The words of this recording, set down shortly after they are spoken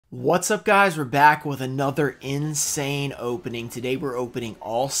What's up, guys? We're back with another insane opening. Today we're opening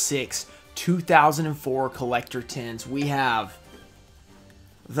all 6 2004 collector tins. We have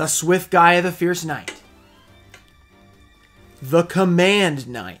the Swift Gaia the Fierce Knight, the Command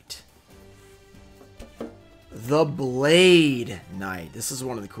Knight, the Blade Knight. This is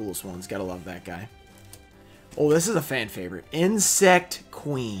one of the coolest ones. Gotta love that guy. Oh, this is a fan favorite. Insect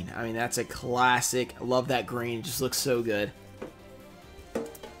Queen. I mean, that's a classic. I love that green. It just looks so good.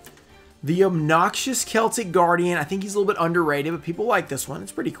 The Obnoxious Celtic Guardian. I think he's a little bit underrated, but people like this one.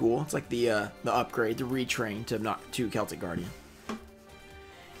 It's pretty cool. It's like the upgrade, the retrain to Celtic Guardian.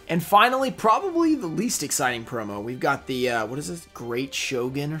 And finally, probably the least exciting promo. We've got the, what is this? Great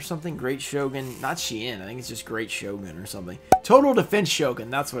Shogun or something? Great Shogun. Not Shien. I think it's just Great Shogun or something. Total Defense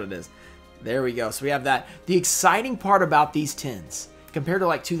Shogun. That's what it is. There we go. So we have that. The exciting part about these tins, compared to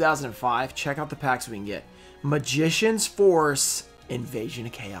like 2005, check out the packs we can get. Magician's Force, Invasion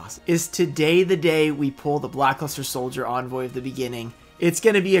of Chaos. Is today the day we pull the Blackluster Soldier Envoy of the beginning? It's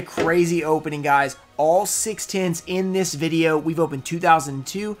going to be a crazy opening, guys. All 6 tins in this video. We've opened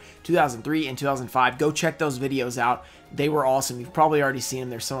 2002, 2003, and 2005. Go check those videos out. They were awesome. You've probably already seen them.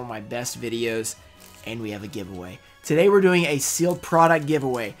 They're some of my best videos. And we have a giveaway. Today we're doing a sealed product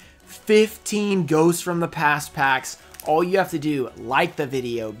giveaway. 15 Ghosts from the Past packs. All you have to do, like the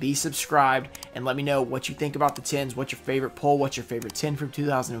video, be subscribed, and let me know what you think about the tins, what's your favorite pull, what's your favorite tin from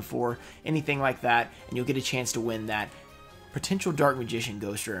 2004, anything like that, and you'll get a chance to win that potential Dark Magician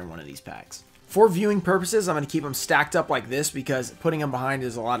Ghost Rare in one of these packs. For viewing purposes, I'm going to keep them stacked up like this because putting them behind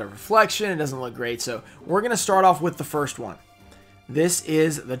is a lot of reflection. It doesn't look great, so we're going to start off with the first one. This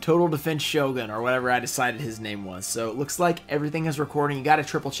is the Total Defense Shogun, or whatever I decided his name was. So it looks like everything is recording. You got to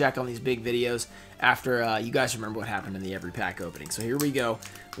triple check on these big videos after you guys remember what happened in the every pack opening. So here we go.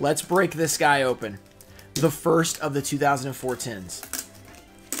 Let's break this guy open. The first of the 2004 tins.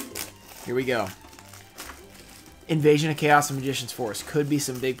 Here we go. Invasion of Chaos and Magician's Force. Could be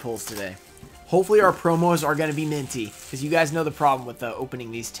some big pulls today. Hopefully our promos are going to be minty, because you guys know the problem with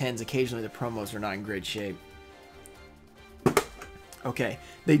opening these tins. Occasionally the promos are not in great shape. Okay,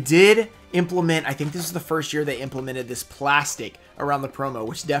 they did implement, I think this is the first year they implemented this plastic around the promo,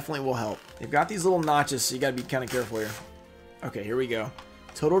 which definitely will help. They've got these little notches, so you gotta be kind of careful here. Okay, here we go.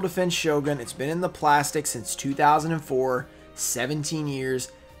 Total Defense Shogun. It's been in the plastic since 2004, 17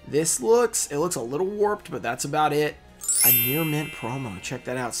 years. It looks a little warped, but that's about it. A near mint promo. Check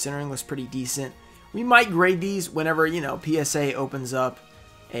that out. Centering looks pretty decent. We might grade these whenever, you know, PSA opens up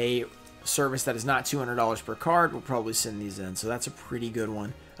a service that is not $200 per card. We'll probably send these in, so that's a pretty good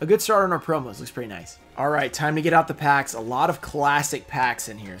one. A good start on our promos. Looks pretty nice. All right, time to get out the packs. A lot of classic packs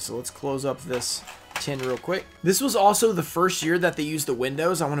in here, so let's close up this tin real quick. This was also the first year that they used the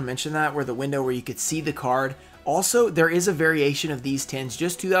windows. I want to mention that, where the window where you could see the card. Also, there is a variation of these tins,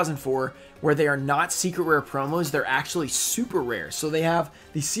 just 2004, where they are not secret rare promos. They're actually super rare. So they have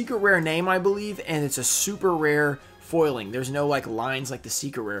the secret rare name, I believe, and it's a super rare foiling. There's no like lines like the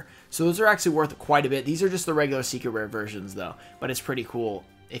secret rare. So those are actually worth quite a bit. These are just the regular secret rare versions though, but it's pretty cool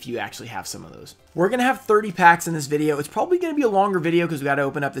if you actually have some of those. We're going to have 30 packs in this video. It's probably going to be a longer video because we got to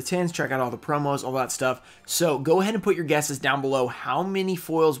open up the tins, check out all the promos, all that stuff. So go ahead and put your guesses down below. How many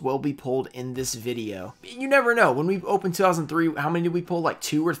foils will be pulled in this video? You never know. When we opened 2003, how many did we pull? Like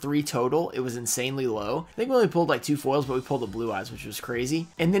 2 or 3 total. It was insanely low. I think we only pulled like 2 foils, but we pulled the Blue Eyes, which was crazy.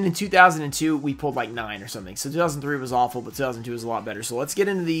 And then in 2002, we pulled like 9 or something. So 2003 was awful, but 2002 was a lot better. So let's get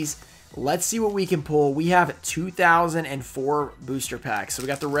into these. Let's see what we can pull. We have 2004 booster packs. So we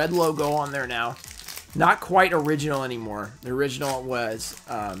got the red logo on there now. Not quite original anymore. The original was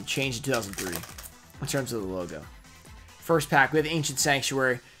changed in 2003 in terms of the logo. First pack, we have Ancient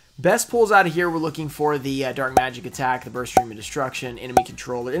Sanctuary. Best pulls out of here, we're looking for the Dark Magic Attack, the Burst Stream of Destruction, Enemy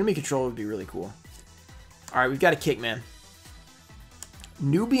Controller. Enemy Controller would be really cool. All right, we've got a Kickman.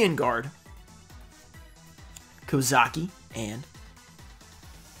 Nubian Guard. Kozaki. And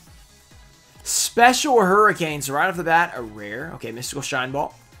Special Hurricane. So right off the bat, a rare. Okay, Mystical Shine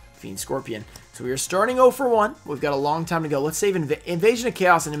Ball. Fiend Scorpion. So we are starting 0 for 1. We've got a long time to go. Let's save Invasion of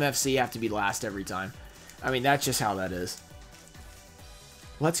Chaos and MFC have to be last every time. I mean, that's just how that is.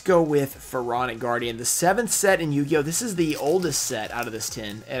 Let's go with Pharaonic Guardian. The 7th set in Yu-Gi-Oh! This is the oldest set out of this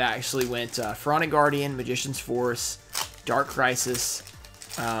tin. It actually went Pharaonic Guardian, Magician's Force, Dark Crisis,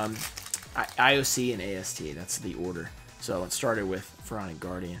 IOC, and AST. That's the order. So let's start it with Pharaonic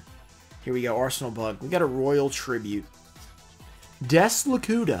Guardian. Here we go, Arsenal Bug. We got a Royal Tribute. Des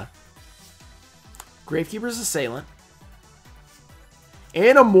Lakuta. Gravekeeper's Assailant.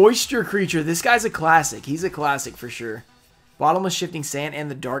 And a Moisture Creature. This guy's a classic. He's a classic for sure. Bottomless Shifting Sand and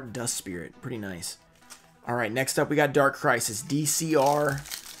the Dark Dust Spirit. Pretty nice. Alright, next up we got Dark Crisis. DCR.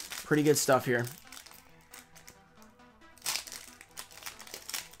 Pretty good stuff here.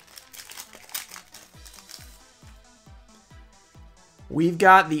 We've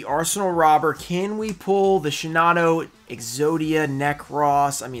got the Arsenal Robber. Can we pull the Shinado, Exodia,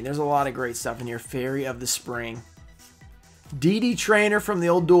 Necros? I mean, there's a lot of great stuff in here. Fairy of the Spring. DD Trainer from the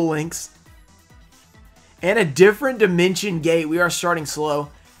old Duel Links. And a different Dimension Gate. We are starting slow.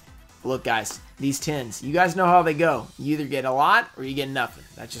 Look, guys, these 10s. You guys know how they go. You either get a lot or you get nothing.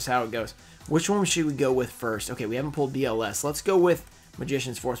 That's just how it goes. Which one should we go with first? Okay, we haven't pulled BLS. Let's go with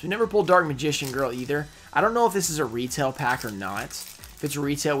Magician's Force. We never pulled Dark Magician Girl either. I don't know if this is a retail pack or not. If it's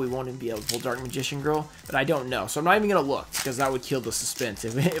retail, we won't even be able to pull Dark Magician Girl, but I don't know. So I'm not even going to look, because that would kill the suspense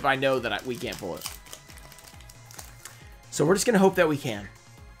if I know that we can't pull it. So we're just going to hope that we can.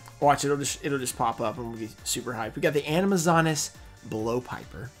 Watch, it'll just pop up and we'll be super hyped. We got the Animazonis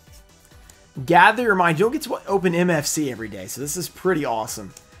Blowpiper. Gather Your Mind. You don't get to open MFC every day, so this is pretty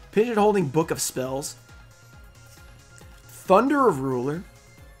awesome. Pigeon Holding Book of Spells. Thunder of Ruler.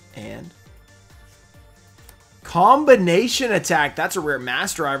 And Combination Attack. That's a rare.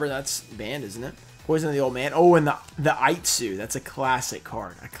 Mass Driver. That's banned, isn't it? Poison of the Old Man. Oh, and the Aitsu. That's a classic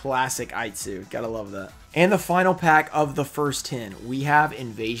card. A classic Aitsu. Gotta love that. And the final pack of the first 10. We have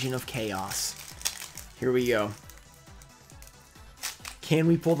Invasion of Chaos. Here we go. Can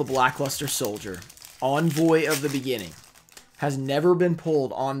we pull the Blackluster Soldier? Envoy of the Beginning. Has never been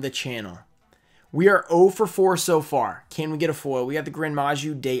pulled on the channel. We are 0 for 4 so far. Can we get a foil? We got the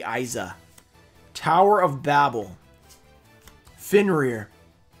Granmaju de Aiza. Tower of Babel. Fenrir.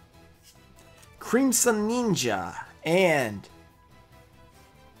 Crimson Ninja. And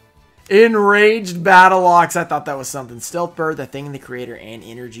Enraged Battleox. I thought that was something. Stealth Bird, The Thing in the Creator, and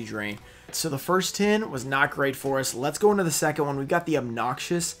Energy Drain. So the first 10 was not great for us. Let's go into the second one. We've got the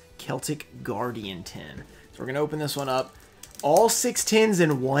Obnoxious Celtic Guardian 10. So we're going to open this one up. All 6 10s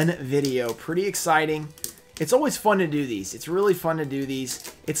in one video. Pretty exciting. It's always fun to do these. It's really fun to do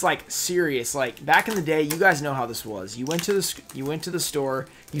these. It's like serious. Like back in the day, you guys know how this was. You went to the store,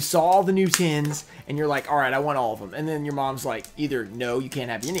 you saw all the new 10s, and you're like, all right, I want all of them. And then your mom's like, either no, you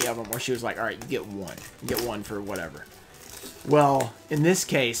can't have any of them, or she was like, all right, you get one. You get one for whatever. Well, in this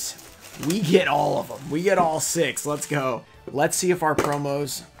case, we get all of them. We get all 6. Let's go. Let's see if our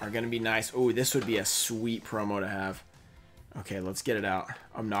promos are going to be nice. Oh, this would be a sweet promo to have. Okay, let's get it out.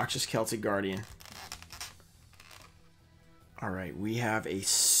 Obnoxious Celtic Guardian. Alright, we have a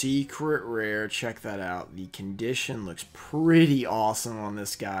secret rare. Check that out. The condition looks pretty awesome on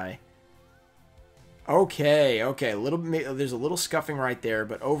this guy. Okay, there's a little scuffing right there,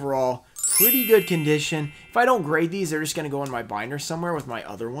 but overall, pretty good condition. If I don't grade these, they're just going to go in my binder somewhere with my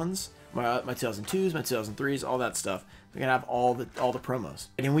other ones. My 2002s, my 2003s, all that stuff. We're going to have all the promos.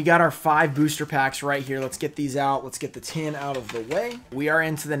 And we got our 5 booster packs right here. Let's get these out. Let's get the 10 out of the way. We are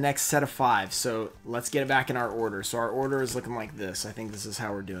into the next set of 5, so let's get it back in our order. So our order is looking like this. I think this is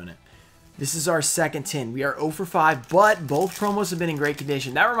how we're doing it. This is our second 10. We are 0 for 5, but both promos have been in great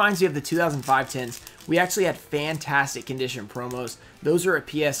condition. That reminds me of the 2005 10s. We actually had fantastic condition promos. Those are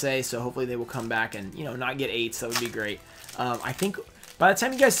a PSA, so hopefully they will come back and, you know, not get 8s. That would be great. I think by the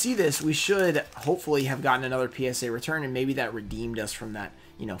time you guys see this, we should hopefully have gotten another PSA return, and maybe that redeemed us from that,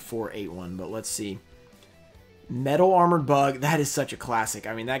 you know, 481. But let's see. Metal Armored Bug. That is such a classic.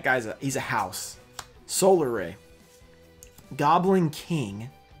 I mean, that guy's he's a house. Solar Ray. Goblin King.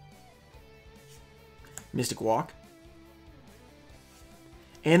 Mystic Walk.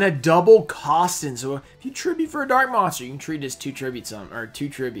 And a double Costin. So if you tribute for a Dark Monster, you can treat as 2 tributes. Or 2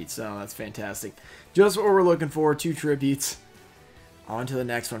 tributes. Oh, that's fantastic. Just what we're looking for. 2 tributes. On to the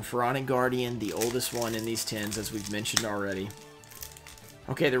next one. Pharaonic Guardian, the oldest one in these 10s, as we've mentioned already.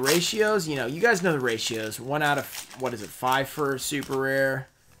 Okay, the ratios, you know, you guys know the ratios. 1 out of, what is it, 5 for super rare?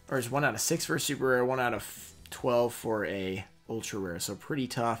 Or is 1 out of 6 for a super rare, 1 out of 12 for a ultra rare. So pretty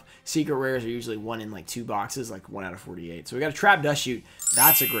tough. Secret rares are usually 1 in like 2 boxes, like 1 out of 48. So we got a Trap Dust Shoot.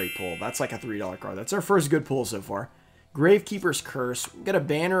 That's a great pull. That's like a $3 card. That's our first good pull so far. Gravekeeper's Curse. We got a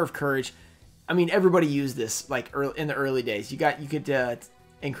Banner of Courage. I mean, everybody used this like in the early days. You could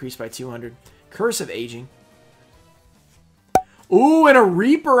increase by 200. Curse of Aging. Ooh, and a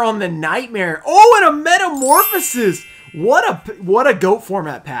Reaper on the Nightmare. Oh, and a Metamorphosis. What a GOAT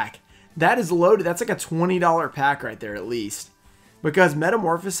format pack. That is loaded. That's like a $20 pack right there at least. Because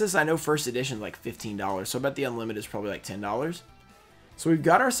Metamorphosis, I know first edition is like $15. So I bet the Unlimited is probably like $10. So we've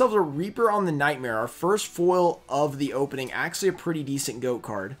got ourselves a Reaper on the Nightmare. Our first foil of the opening. Actually a pretty decent GOAT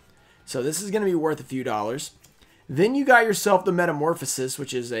card. So this is going to be worth a few dollars. Then you got yourself the Metamorphosis,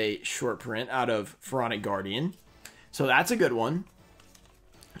 which is a short print out of Pharaonic Guardian. So that's a good one.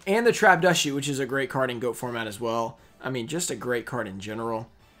 And the Trap Dust Shoot, which is a great card in GOAT format as well. I mean, just a great card in general.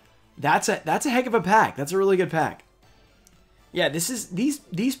 That's a heck of a pack. That's a really good pack. Yeah,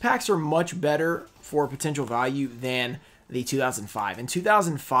 these packs are much better for potential value than the 2005. In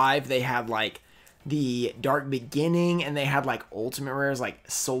 2005, they had like the Dark Beginning, and they had like ultimate rares like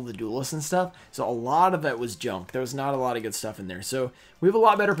Soul the Duelist and stuff. So a lot of it was junk. There was not a lot of good stuff in there. So we have a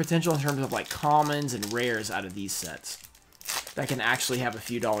lot better potential in terms of like commons and rares out of these sets that can actually have a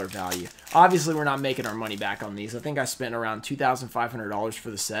few dollar value. Obviously, we're not making our money back on these. I think I spent around $2,500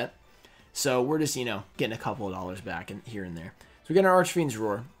 for the set. So we're just, you know, getting a couple of dollars back here and there. So we got an Archfiend's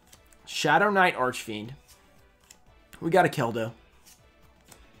Roar, Shadow Knight Archfiend. We got a Keldo,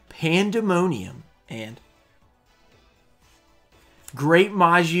 Pandemonium, and Great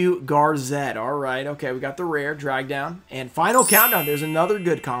Maju Garzette. All right, okay, we got the rare, Drag Down, and Final Countdown. There's another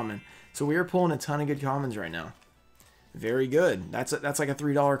good common. So we are pulling a ton of good commons right now. Very good. That's like a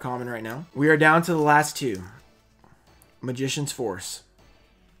 $3 common right now. We are down to the last two. Magician's Force.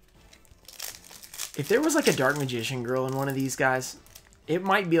 If there was like a Dark Magician girl in one of these guys, it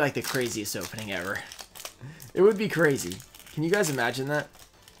might be like the craziest opening ever. It would be crazy. Can you guys imagine that?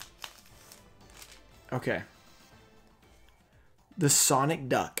 Okay. The Sonic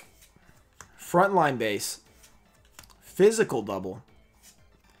Duck. Frontline base. Physical double.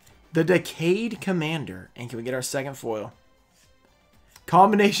 The Decayed Commander. And can we get our second foil?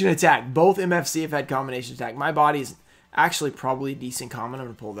 Combination attack. Both MFC have had combination attack. My body's actually probably a decent common. I'm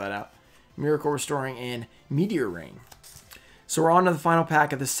going to pull that out. Miracle Restoring and Meteor Rain. So we're on to the final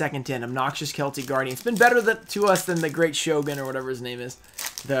pack of the second 10. Obnoxious Celtic Guardian. It's been better to us than the Great Shogun or whatever his name is.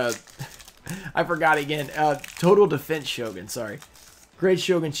 I forgot again. Total Defense Shogun, sorry. Great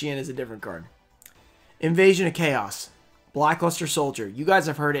Shogun Chien is a different card. Invasion of Chaos. Blackluster Soldier. You guys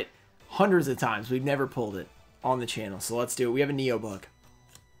have heard it hundreds of times. We've never pulled it on the channel, so let's do it. We have a Neobug.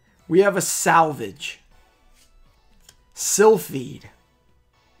 We have a Salvage. Sylphid.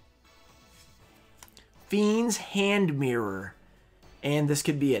 Fiend's Hand Mirror. And this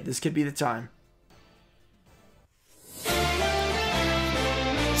could be it. This could be the time.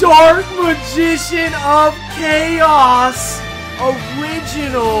 Dark Magician of Chaos.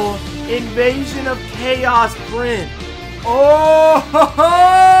 Original Invasion of Chaos print. Oh,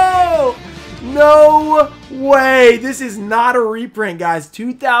 no way. This is not a reprint, guys.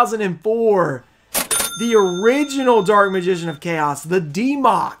 2004. The original Dark Magician of Chaos. The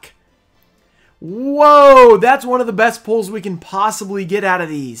D-Mock. Whoa, that's one of the best pulls we can possibly get out of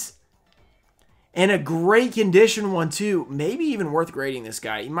these. And a great condition one, too. Maybe even worth grading this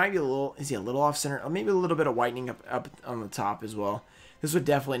guy. He might be a little, is he a little off center? Or maybe a little bit of whitening up on the top as well. This would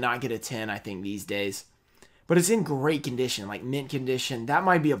definitely not get a 10, I think, these days. But it's in great condition, like mint condition. That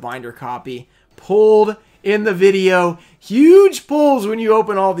might be a binder copy. Pulled in the video. Huge pulls when you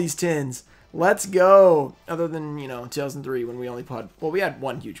open all these tins. Let's go. Other than, you know, 2003 when we only pulled, well, we had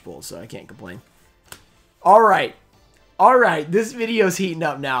one huge pull, so I can't complain. All right. All right. This video's heating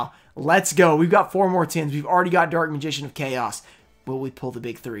up now. Let's go. We've got 4 more tins. We've already got Dark Magician of Chaos. Will we pull the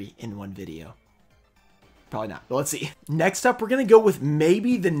big 3 in one video? Probably not, but let's see. Next up, we're going to go with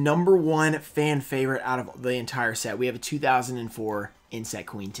maybe the #1 fan favorite out of the entire set. We have a 2004 Insect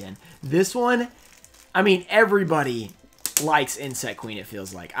Queen 10. This one, I mean, everybody likes Insect Queen, it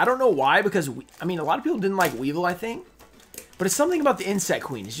feels like. I don't know why, because, I mean, a lot of people didn't like Weevil, I think. But it's something about the Insect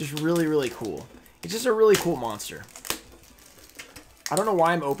Queen. It's just really, really cool. It's just a really cool monster. I don't know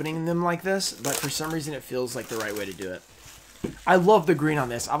why I'm opening them like this, but for some reason it feels like the right way to do it. I love the green on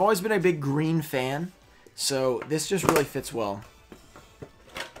this. I've always been a big green fan, so this just really fits well.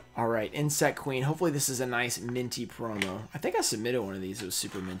 Alright, Insect Queen. Hopefully this is a nice minty promo. I think I submitted one of these. It was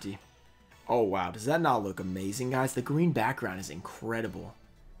super minty. Oh, wow. Does that not look amazing, guys? The green background is incredible.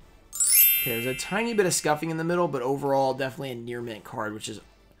 Okay, there's a tiny bit of scuffing in the middle, but overall, definitely a near mint card, which is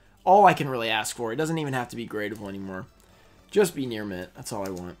all I can really ask for. It doesn't even have to be gradable anymore. Just be near mint. That's all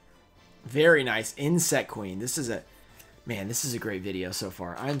I want. Very nice. Insect Queen. This is a... Man, this is a great video so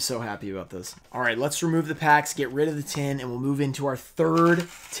far. I'm so happy about this. All right, let's remove the packs, get rid of the tin, and we'll move into our third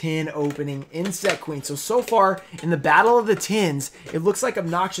tin opening, Insect Queen. So far, in the battle of the tins, it looks like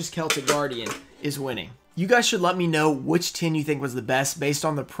Obnoxious Celtic Guardian is winning. You guys should let me know which tin you think was the best based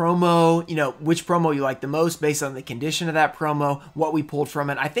on the promo, you know, which promo you like the most based on the condition of that promo, what we pulled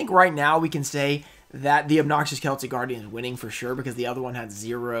from it. I think right now we can say that the Obnoxious Celtic Guardian is winning for sure because the other one had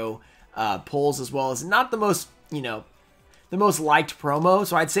 0 pulls, as well as not the most, you know, the most liked promo.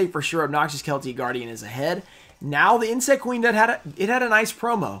 So I'd say for sure Obnoxious Celtic Guardian is ahead. Now the Insect Queen that had a nice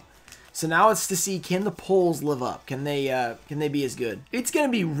promo. So now it's to see, can the pulls live up? Can they be as good? It's going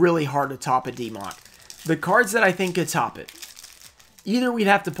to be really hard to top a D-Mock. The cards that I think could top it, either we'd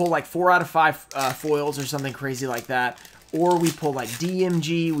have to pull like 4 out of 5 foils or something crazy like that, Or we pull like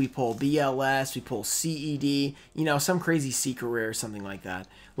DMG, we pull BLS, we pull CED, you know, some crazy secret rare or something like that.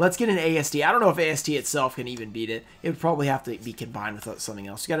 Let's get an AST. I don't know if AST itself can even beat it. It would probably have to be combined with something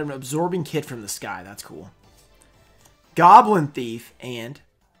else. We got an absorbing kit from the sky. That's cool. Goblin Thief and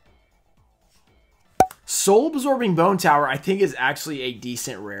Soul Absorbing Bone Tower, I think, is actually a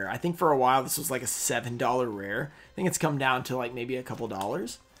decent rare. I think for a while this was like a $7 rare. I think it's come down to like maybe a couple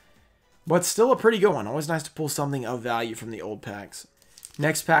dollars. But still a pretty good one. Always nice to pull something of value from the old packs.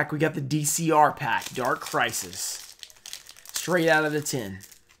 Next pack, we got the DCR pack. Dark Crisis. Straight out of the tin.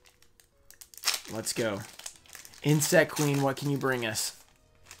 Let's go. Insect Queen, what can you bring us?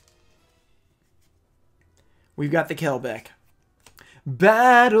 We've got the Kelbeck.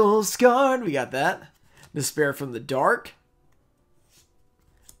 Battle Scarred. We got that. Despair from the Dark.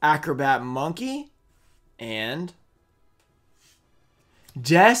 Acrobat Monkey. And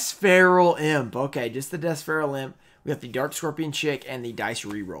Death Feral Imp. Okay, just the Death Feral Imp. We got the Dark Scorpion Chick and the Dice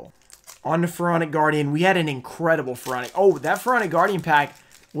Reroll. On to Pharaonic Guardian. We had an incredible Pharaonic. Oh, that Pharaonic Guardian pack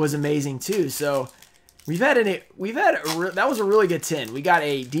was amazing too. So that was a really good 10. We got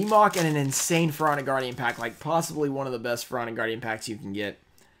a DMOC and an insane Pharaonic Guardian pack, like possibly one of the best Pharaonic Guardian packs you can get.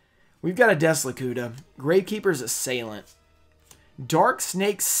 We've got a Deslakuta, Gravekeeper's Assailant, Dark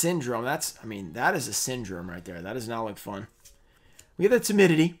Snake Syndrome. That is a syndrome right there. That does not look fun. We have the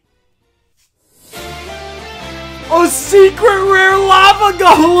Timidity. Oh, secret rare Lava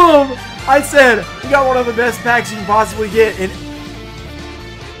Golem! I said, we got one of the best packs you can possibly get, and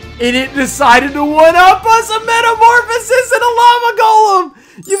it decided to one-up us a Metamorphosis and a Lava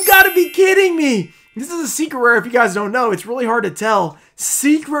Golem! You've got to be kidding me! This is a secret rare if you guys don't know. It's really hard to tell.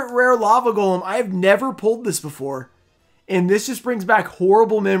 Secret rare Lava Golem. I have never pulled this before. And this just brings back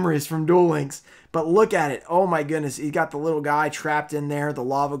horrible memories from Duel Links. But look at it. Oh my goodness. He's got the little guy trapped in there. The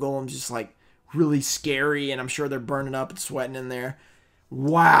Lava Golem's just like really scary. And I'm sure they're burning up and sweating in there.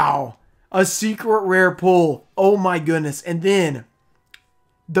 Wow. A secret rare pull. Oh my goodness. And then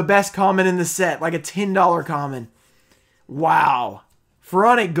the best common in the set. Like a $10 common. Wow.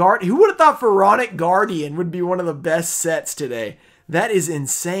 Pharaonic Guardian. Who would have thought Pharaonic Guardian would be one of the best sets today? That is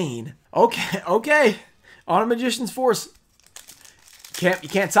insane. Okay. Okay. On a Magician's Force. You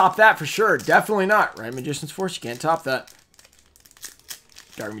can't top that for sure. Definitely not. Right, Magician's Force, you can't top that.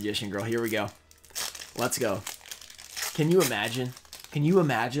 Dark Magician Girl, here we go. Let's go. Can you imagine? Can you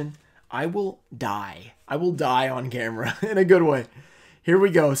imagine? I will die. I will die on camera in a good way. Here we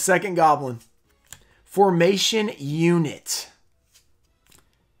go. Second Goblin. Formation Unit.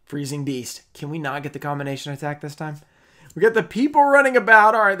 Freezing Beast. Can we not get the combination attack this time? We got the people running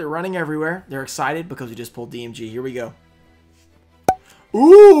about. All right, they're running everywhere. They're excited because we just pulled DMG. Here we go.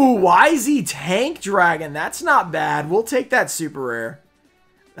 Ooh, YZ Tank Dragon. That's not bad. We'll take that super rare.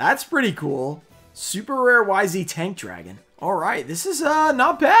 That's pretty cool. Super rare YZ Tank Dragon. All right, this is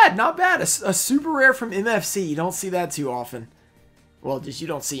not bad. Not bad. A super rare from MFC. You don't see that too often. Well, just you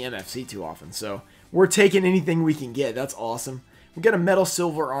don't see MFC too often. So we're taking anything we can get. That's awesome. We got a Metal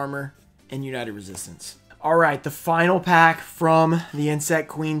Silver Armor and United Resistance. All right, the final pack from the Insect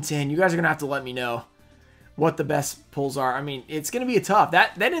Queen 10. You guys are going to have to let me know what the best pulls are. I mean, it's going to be a tough.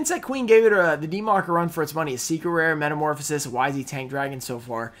 That Insect Queen gave it the DMOC run for its money. A Secret Rare, Metamorphosis, YZ Tank Dragon so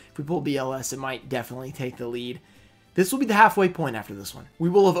far. If we pull BLS, it might definitely take the lead. This will be the halfway point after this one. We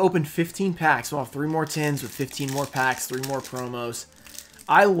will have opened 15 packs. We'll have 3 more 10s with 15 more packs, 3 more promos.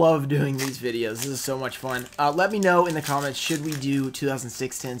 I love doing these videos. This is so much fun. Let me know in the comments, should we do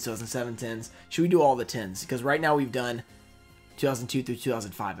 2006 10s, 2007 10s? Should we do all the 10s? Because right now we've done 2002 through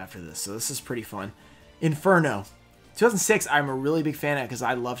 2005 after this. So this is pretty fun. Inferno. 2006, I'm a really big fan of because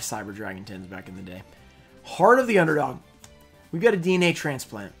I loved Cyber Dragon 10s back in the day. Heart of the Underdog. We've got a DNA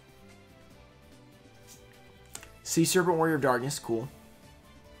Transplant. Sea Serpent Warrior of Darkness. Cool.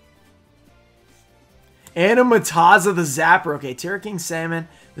 Animataza the Zapper. Okay, Terra King Salmon,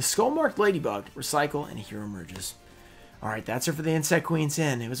 the Skull-Marked Ladybug, Recycle, and a Hero Emerges. Alright, that's it for the Insect Queen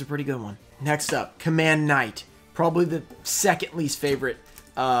 10. It was a pretty good one. Next up, Command Knight. Probably the second least favorite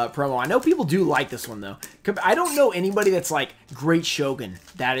promo. I know people do like this one, though. I don't know anybody that's like, Great Shogun.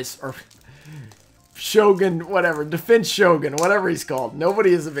 That is, or Shogun, whatever. Defense Shogun, whatever he's called.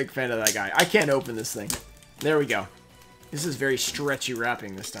 Nobody is a big fan of that guy. I can't open this thing. There we go. This is very stretchy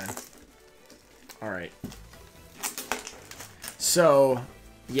wrapping this time. Alright. So,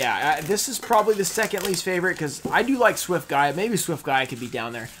 yeah, this is probably the second least favorite because I do like Swift Guy. Maybe Swift Guy could be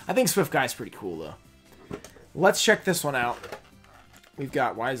down there. I think Swift Guy is pretty cool, though. Let's check this one out. We've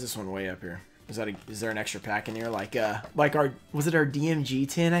got, why is this one way up here? Is there an extra pack in here? Like was it our DMG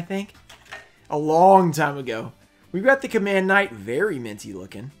 10, I think? A long time ago. We've got the Command Knight, very minty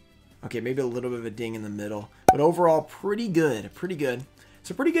looking. Okay, maybe a little bit of a ding in the middle. But overall, pretty good. Pretty good.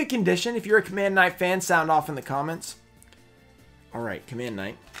 So pretty good condition. If you're a Command Knight fan, sound off in the comments. All right, Command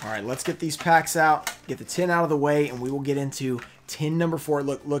Knight. All right, let's get these packs out. Get the tin out of the way, and we will get into tin number 4.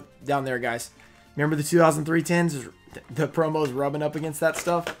 Look down there, guys. Remember the 2003 tins? The promos rubbing up against that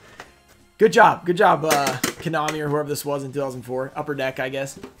stuff. Good job, Konami or whoever this was in 2004. Upper Deck, I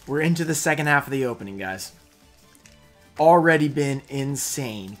guess. We're into the second half of the opening, guys. Already been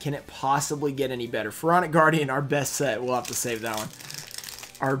insane. Can it possibly get any better? Pharaonic Guardian, our best set. We'll have to save that one.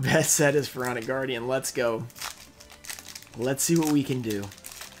 Our best set is Pharaonic Guardian. Let's go. Let's see what we can do.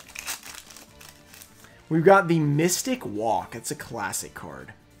 We've got the Mystic Walk. It's a classic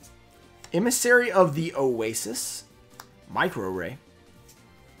card. Emissary of the Oasis. Micro Ray.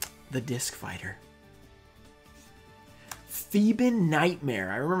 The Disc Fighter. Theban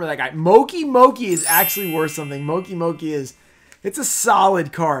Nightmare. I remember that guy. Moki is actually worth something. Moki is... It's a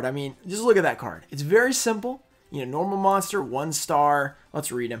solid card. I mean, just look at that card. It's very simple. You know, normal monster, 1 star.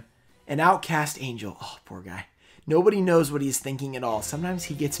 Let's read him. An Outcast Angel. Oh, poor guy. Nobody knows what he's thinking at all. Sometimes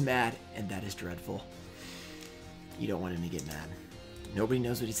he gets mad, and that is dreadful. You don't want him to get mad. Nobody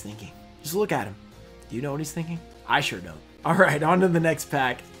knows what he's thinking. Just look at him. Do you know what he's thinking? I sure don't. All right, on to the next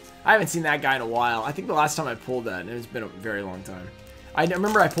pack. I haven't seen that guy in a while. I think the last time I pulled that, and it's been a very long time. I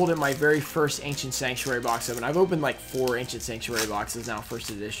remember I pulled it in my very first Ancient Sanctuary box open. I've opened like 4 Ancient Sanctuary boxes now, first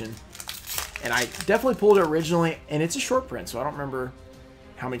edition. And I definitely pulled it originally, and it's a short print, so I don't remember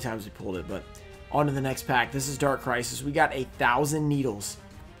how many times we pulled it. But on to the next pack. This is Dark Crisis. We got 1,000 Needles.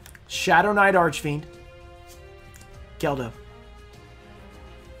 Shadow Knight Archfiend. Geldo.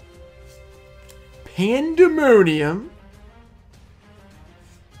 Pandemonium.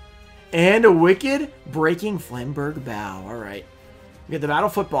 And a Wicked Breaking Flamberg Bow. Alright. We got the Battle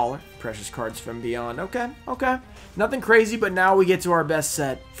Footballer. Precious Cards from Beyond. Okay, okay. Nothing crazy, but now we get to our best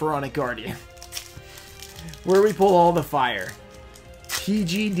set, Pharaonic Guardian. Where we pull all the fire.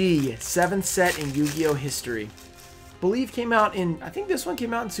 PGD. 7th set in Yu-Gi-Oh! History. Believe came out in... I think this one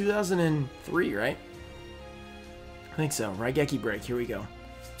came out in 2003, right? I think so. Raigeki Break. Here we go.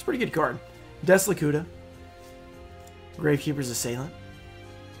 It's a pretty good card. Deslakuta. Gravekeeper's Assailant.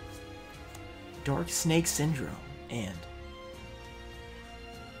 Dark Snake Syndrome, and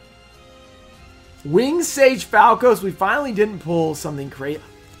Wing Sage Falcos. We finally didn't pull something crazy.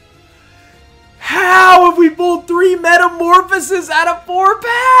 How have we pulled 3 Metamorphoses out of 4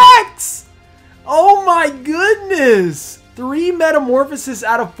 packs? Oh my goodness. 3 Metamorphoses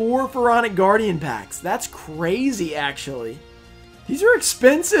out of 4 Pharaonic Guardian packs. That's crazy, actually. These are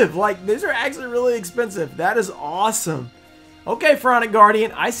expensive. Like, these are actually really expensive. That is awesome. Okay, Pharaonic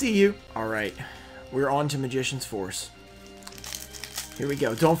Guardian, I see you. All right, we're on to Magician's Force. Here we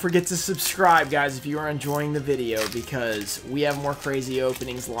go. Don't forget to subscribe, guys, if you are enjoying the video, because we have more crazy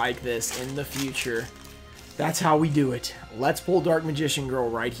openings like this in the future. That's how we do it. Let's pull Dark Magician Girl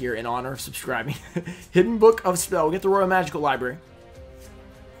right here in honor of subscribing. Hidden Book of Spell. We get the Royal Magical Library.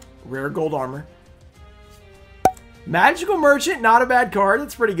 Rare Gold Armor. Magical Merchant, not a bad card.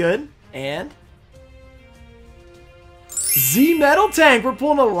 That's pretty good. And Z Metal Tank. We're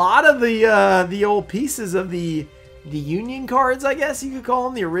pulling a lot of the old pieces of the Union cards, I guess you could call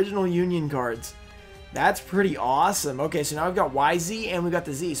them, the original Union cards. That's pretty awesome. Okay, so now we've got YZ and we've got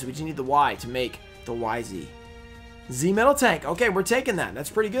the Z, so we just need the Y to make the YZ. Z Metal Tank. Okay, we're taking that. That's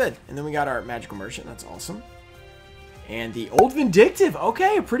pretty good. And then we got our Magical Merchant. That's awesome. And the Old Vindictive.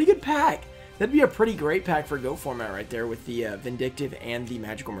 Okay, a pretty good pack. That'd be a pretty great pack for Go format right there with the Vindictive and the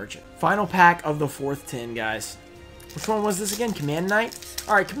Magical Merchant. Final pack of the 4th tin, guys. Which one was this again? Command Knight?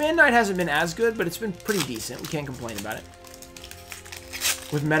 Alright, Command Knight hasn't been as good, but it's been pretty decent. We can't complain about it.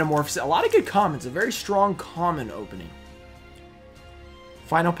 With Metamorphosis. A lot of good commons. A very strong common opening.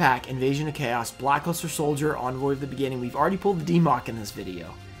 Final pack. Invasion of Chaos. Blackluster Soldier. Envoy of the Beginning. We've already pulled the DMOC in this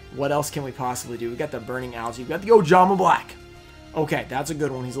video. What else can we possibly do? We got the Burning Algae. We got the Ojama Black. Okay, that's a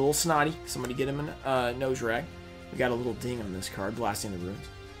good one. He's a little snotty. Somebody get him a nose rag. We got a little ding on this card. Blasting the Runes.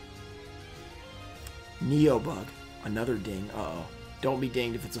 Neobug. Another ding. Uh-oh. Don't be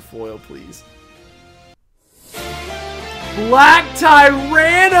dinged if it's a foil, please. Black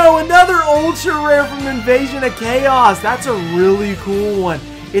Tyranno! Another ultra rare from Invasion of Chaos. That's a really cool one.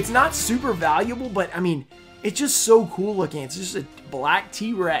 It's not super valuable, but, I mean, it's just so cool looking. It's just a black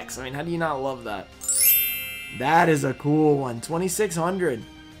T-Rex. I mean, how do you not love that? That is a cool one. 2,600.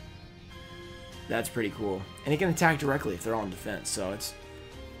 That's pretty cool. And it can attack directly if they're on defense, so it's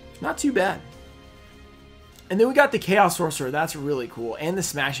not too bad. And then we got the Chaos Sorcerer. That's really cool. And the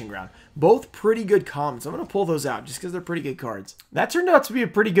Smashing Ground. Both pretty good commons. I'm going to pull those out just because they're pretty good cards. That turned out to be a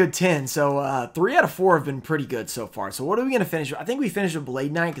pretty good 10. So 3 out of 4 have been pretty good so far. So what are we going to finish with? I think we finished with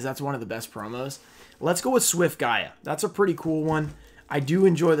Blade Knight because that's one of the best promos. Let's go with Swift Gaia. That's a pretty cool one. I do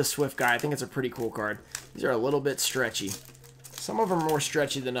enjoy the Swift Gaia. I think it's a pretty cool card. These are a little bit stretchy. Some of them are more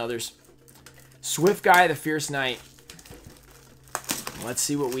stretchy than others. Swift Gaia, the Fierce Knight. Let's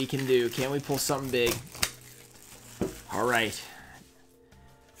see what we can do. Can we pull something big? All right.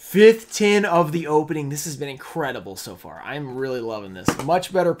 5th tin of the opening. This has been incredible so far. I'm really loving this.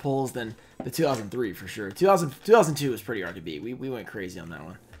 Much better pulls than the 2003 for sure. 2002 was pretty hard to beat. We went crazy on that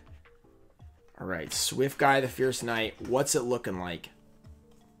one. All right, Swift Guy, the Fierce Knight. What's it looking like?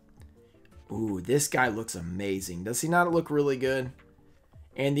 Ooh, this guy looks amazing. Does he not look really good?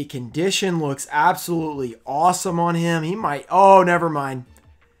 And the condition looks absolutely awesome on him. He might... Oh, never mind.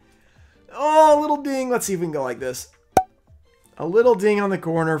 Oh, a little ding. Let's see if we can go like this. A little ding on the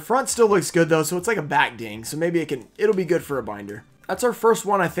corner. Front still looks good, though, so it's like a back ding. So maybe it'll be good for a binder. That's our first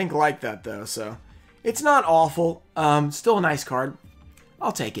one, I think, like that, though. So it's not awful. Still a nice card.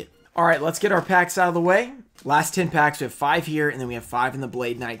 I'll take it. All right, let's get our packs out of the way. Last 10 packs. We have 5 here, and then we have 5 in the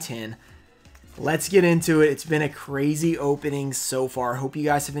Blade Knight 10. Let's get into it. It's been a crazy opening so far. Hope you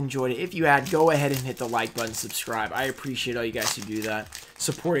guys have enjoyed it. If you had, go ahead and hit the like button, subscribe. I appreciate all you guys who do that,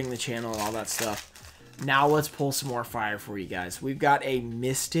 supporting the channel and all that stuff. Now let's pull some more fire for you guys. We've got a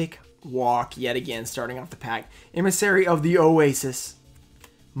Mystic Walk yet again, starting off the pack. Emissary of the Oasis.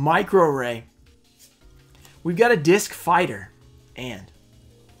 Micro Ray. We've got a Disc Fighter. And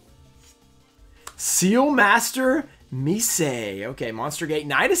Seal Master Misei. Okay, Monster Gate.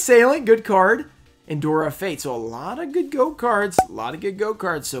 Night Assailant, good card. Endura of Fate. So a lot of good GOAT cards. A lot of good GOAT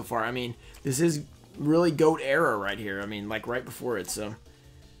cards so far. I mean, this is really GOAT era right here. I mean, like right before it, so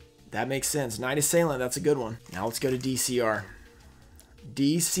that makes sense. Night Assailant, that's a good one. Now let's go to DCR.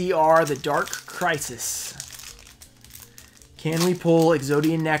 DCR, the Dark Crisis. Can we pull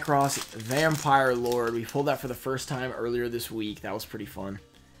Exodian Necros, Vampire Lord? We pulled that for the first time earlier this week. That was pretty fun.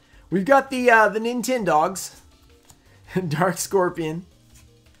 We've got the Nintendogs. Dark Scorpion.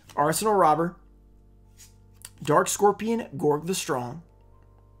 Arsenal Robber. Dark Scorpion, Gorg the Strong.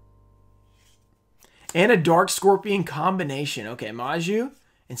 And a Dark Scorpion combination. Okay, Maju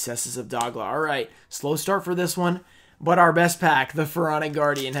and Cessus of Dagla. All right, slow start for this one. But our best pack, the Pharaonic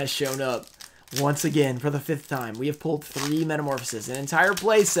Guardian, has shown up once again for the 5th time. We have pulled 3 Metamorphoses, an entire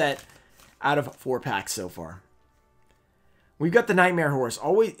play set out of 4 packs so far. We've got the Nightmare Horse.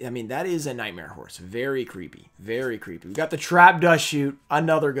 Always, I mean, that is a Nightmare Horse. Very creepy. Very creepy. We've got the Trap Dust Chute.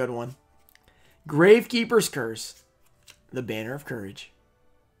 Another good one. Gravekeeper's Curse. The Banner of Courage.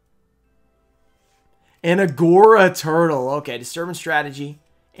 And Agora Turtle. Okay, Disturbance Strategy.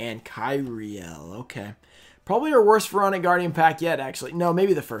 And Kyriel. Okay. Probably our worst Pharaonic Guardian pack yet, actually. No,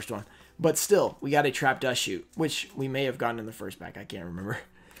 maybe the first one. But still, we got a Trap Dust Chute, which we may have gotten in the first pack. I can't remember.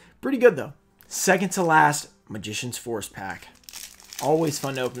 Pretty good, though. Second to last, Magician's Force pack. Always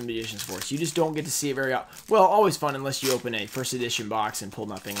fun to open Magician's Force. You just don't get to see it very often. Well, always fun unless you open a first edition box and pull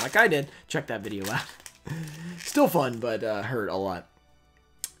nothing like I did. Check that video out. Still fun, but hurt a lot.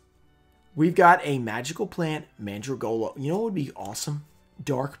 We've got a Magical Plant, Mandragola. You know what would be awesome?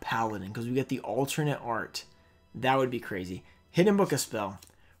 Dark Paladin, because we get the alternate art. That would be crazy. Hidden Book of Spell.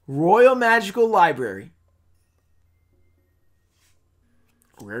 Royal Magical Library.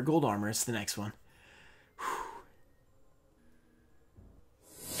 Rare Gold Armor. It's the next one.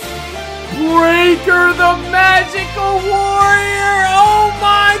 Breaker, the Magical Warrior. Oh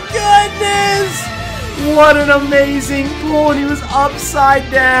my goodness. What an amazing pull. And he was upside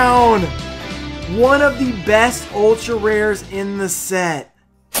down. One of the best ultra rares in the set.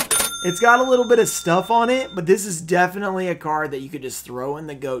 It's got a little bit of stuff on it, but this is definitely a card that you could just throw in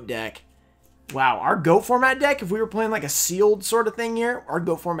the GOAT deck. Wow, our GOAT format deck, if we were playing like a sealed sort of thing here, our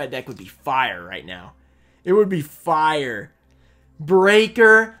GOAT format deck would be fire right now. It would be fire.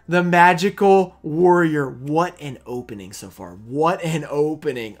 Breaker, the Magical Warrior. What an opening so far. What an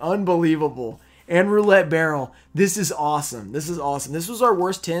opening. Unbelievable. And Roulette Barrel. This is awesome. This is awesome. This was our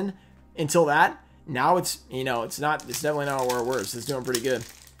worst 10 until that. Now it's, you know, it's definitely not our worst. It's doing pretty good.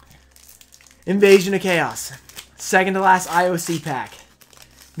 Invasion of Chaos. Second to last IOC pack.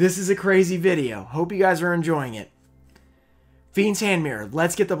 This is a crazy video. Hope you guys are enjoying it. Fiend's Hand Mirror.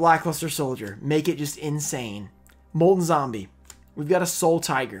 Let's get the Blackluster Soldier. Make it just insane. Molten Zombie. We've got a Soul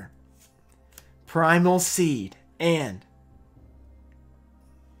Tiger. Primal Seed. And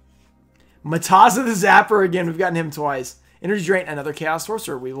Mataza the Zapper again. We've gotten him twice. Energy Drain. Another Chaos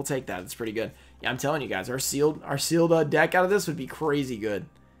Sorcerer. We will take that. It's pretty good. Yeah, I'm telling you guys. Our sealed deck out of this would be crazy good.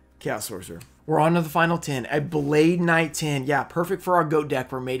 Chaos Sorcerer. We're on to the final 10. A Blade Knight 10. Yeah, perfect for our GOAT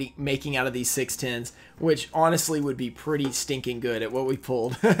deck we're making out of these 610s, which honestly would be pretty stinking good at what we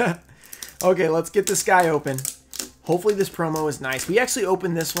pulled. Okay, let's get this guy open. Hopefully this promo is nice. We actually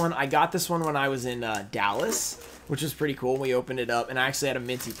opened this one. I got this one when I was in Dallas, which was pretty cool. We opened it up, and I actually had a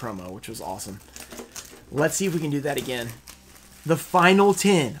minty promo, which was awesome. Let's see if we can do that again. The final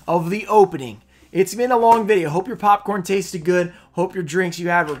 10 of the opening. It's been a long video. Hope your popcorn tasted good. Hope your drinks you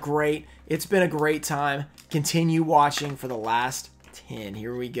had were great. It's been a great time. Continue watching for the last 10.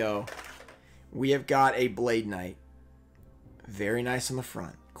 Here we go. We have got a Blade Knight. Very nice on the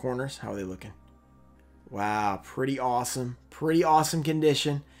front. Corners, how are they looking? Wow, pretty awesome. Pretty awesome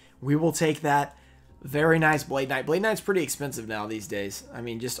condition. We will take that. Very nice Blade Knight. Blade Knight's pretty expensive now these days. I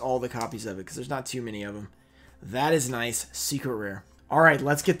mean, just all the copies of it, because there's not too many of them. That is nice. Secret rare. All right,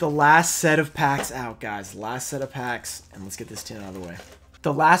 let's get the last set of packs out, guys. Last set of packs, and let's get this 10 out of the way.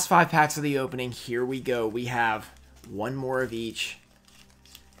 The last 5 packs of the opening. Here we go. We have one more of each.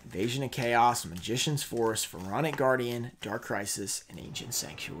 Invasion of Chaos, Magician's Force, Pharaonic Guardian, Dark Crisis, and Ancient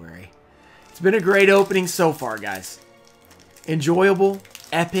Sanctuary. It's been a great opening so far, guys. Enjoyable,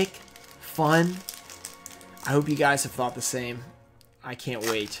 epic, fun. I hope you guys have thought the same. I can't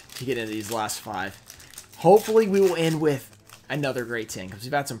wait to get into these last 5. Hopefully we will end with another great 10, because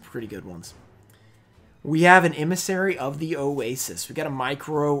we've had some pretty good ones. We have an Emissary of the Oasis. We got a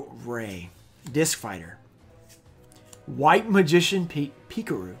Micro Ray, Disc Fighter, White Magician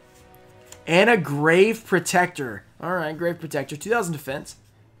Pikaru, and a Grave Protector. All right, Grave Protector, 2000 defense.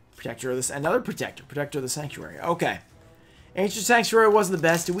 Protector of this, another Protector, Protector of the Sanctuary. Okay. Ancient Sanctuary wasn't the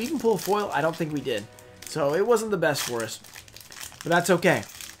best. Did we even pull a foil? I don't think we did. So it wasn't the best for us, but that's okay.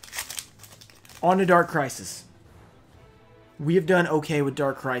 On to Dark Crisis. We have done okay with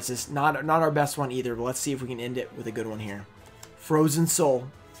Dark Crisis. Not our best one either, but let's see if we can end it with a good one here. Frozen Soul.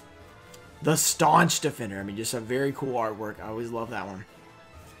 The Staunch Defender. I mean, just a very cool artwork. I always love that one.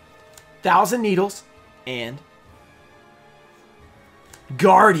 1,000 Needles. And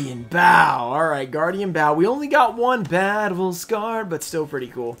Guardian Bow. Alright, Guardian Bow. We only got one Battle Scar, but still pretty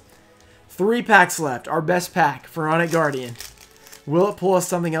cool. 3 packs left. Our best pack, Pharaonic Guardian. Will it pull us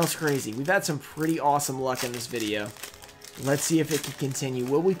something else crazy? We've had some pretty awesome luck in this video. Let's see if it can continue.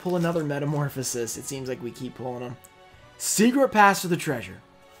 Will we pull another Metamorphosis? It seems like we keep pulling them. Secret Pass to the Treasure.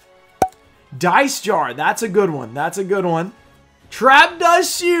 Dice Jar. That's a good one. That's a good one. Trap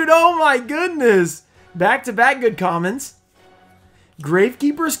Dust Shoot. Oh my goodness. Back-to-back good commons.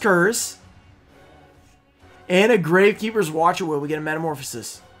 Gravekeeper's Curse. And a Gravekeeper's Watcher. Will we get a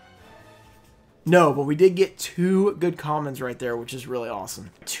Metamorphosis? No, but we did get 2 good commons right there, which is really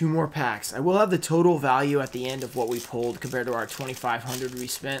awesome. 2 more packs. I will have the total value at the end of what we pulled compared to our $2,500 we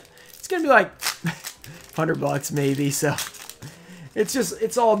spent. It's going to be like $100 maybe, so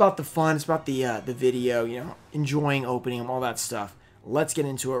it's all about the fun. It's about the video, you know, enjoying opening them, all that stuff. Let's get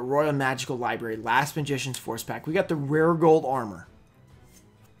into it. Royal Magical Library, Last Magician's Force Pack. We got the Rare Gold Armor.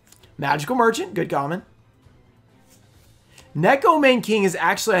 Magical Merchant, good common. Neko Main King is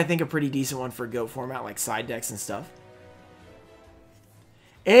actually, I think, a pretty decent one for GOAT format, like side decks and stuff.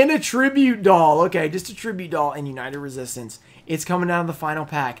 And a Tribute Doll. Okay, just a Tribute Doll and United Resistance. It's coming out of the final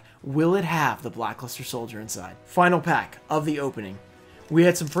pack. Will it have the Blackluster Soldier inside? Final pack of the opening. We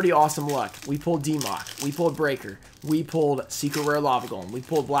had some pretty awesome luck. We pulled D-Mock. We pulled Breaker. We pulled Secret Rare Lava Golem. We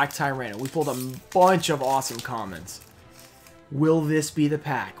pulled Black Tyranno. We pulled a bunch of awesome commons. Will this be the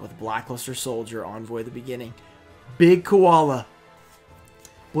pack with Blackluster Soldier, Envoy of the Beginning? Big Koala.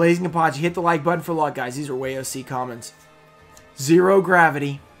 Blazing Apache. Hit the like button for luck, guys. These are way OC commons. Zero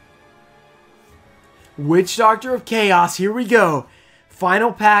Gravity. Witch Doctor of Chaos. Here we go.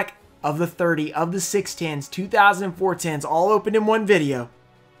 Final pack of the 30 of the 610s, 2004 10s, all opened in one video.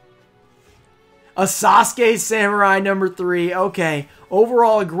 A Sasuke Samurai number 3. Okay.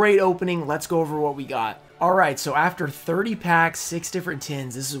 Overall, a great opening. Let's go over what we got. Alright, so after 30 packs, 6 different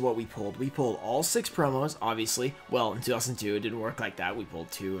tins, this is what we pulled. We pulled all 6 promos, obviously. Well, in 2002, it didn't work like that. We pulled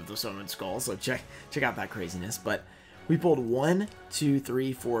 2 of the Summon Skulls, so check out that craziness. But we pulled 1, 2,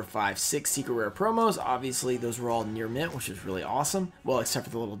 3, 4, 5, 6 Secret Rare promos. Obviously, those were all near mint, which was really awesome. Well, except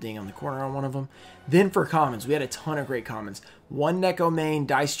for the little ding on the corner on one of them. Then for commons, we had a ton of great commons. 1 Neko Main,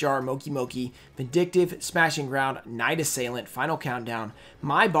 Dice Jar, Moki Moki, Vindictive, Smashing Ground, Night Assailant, Final Countdown,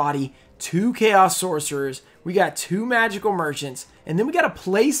 My Body, 2 Chaos Sorcerers, we got 2 Magical Merchants, and then we got a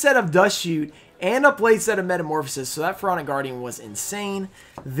playset of Dust Shoot and a playset of Metamorphosis, so that Pharaonic Guardian was insane.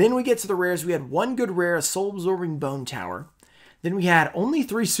 Then we get to the rares. We had 1 good rare, a Soul Absorbing Bone Tower. Then we had only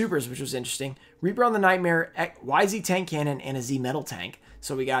 3 supers, which was interesting. Reaper on the Nightmare, YZ Tank Cannon, and a Z Metal Tank.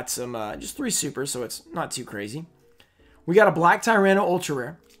 So we got some, just 3 supers, so it's not too crazy. We got a Black Tyranno Ultra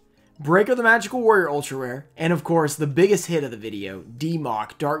Rare, Breaker the Magical Warrior Ultra Rare, and of course, the biggest hit of the video,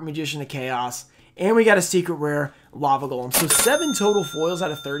 D-Mock, Dark Magician of Chaos, and we got a Secret Rare Lava Golem. So 7 total foils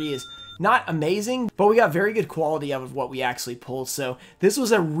out of 30 is not amazing, but we got very good quality out of what we actually pulled. So this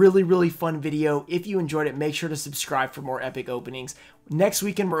was a really, really fun video. If you enjoyed it, make sure to subscribe for more epic openings. Next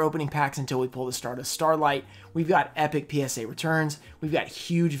weekend, we're opening packs until we pull the Stardust Starlight. We've got epic PSA returns. We've got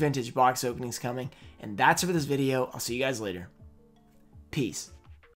huge vintage box openings coming. And that's it for this video. I'll see you guys later. Peace.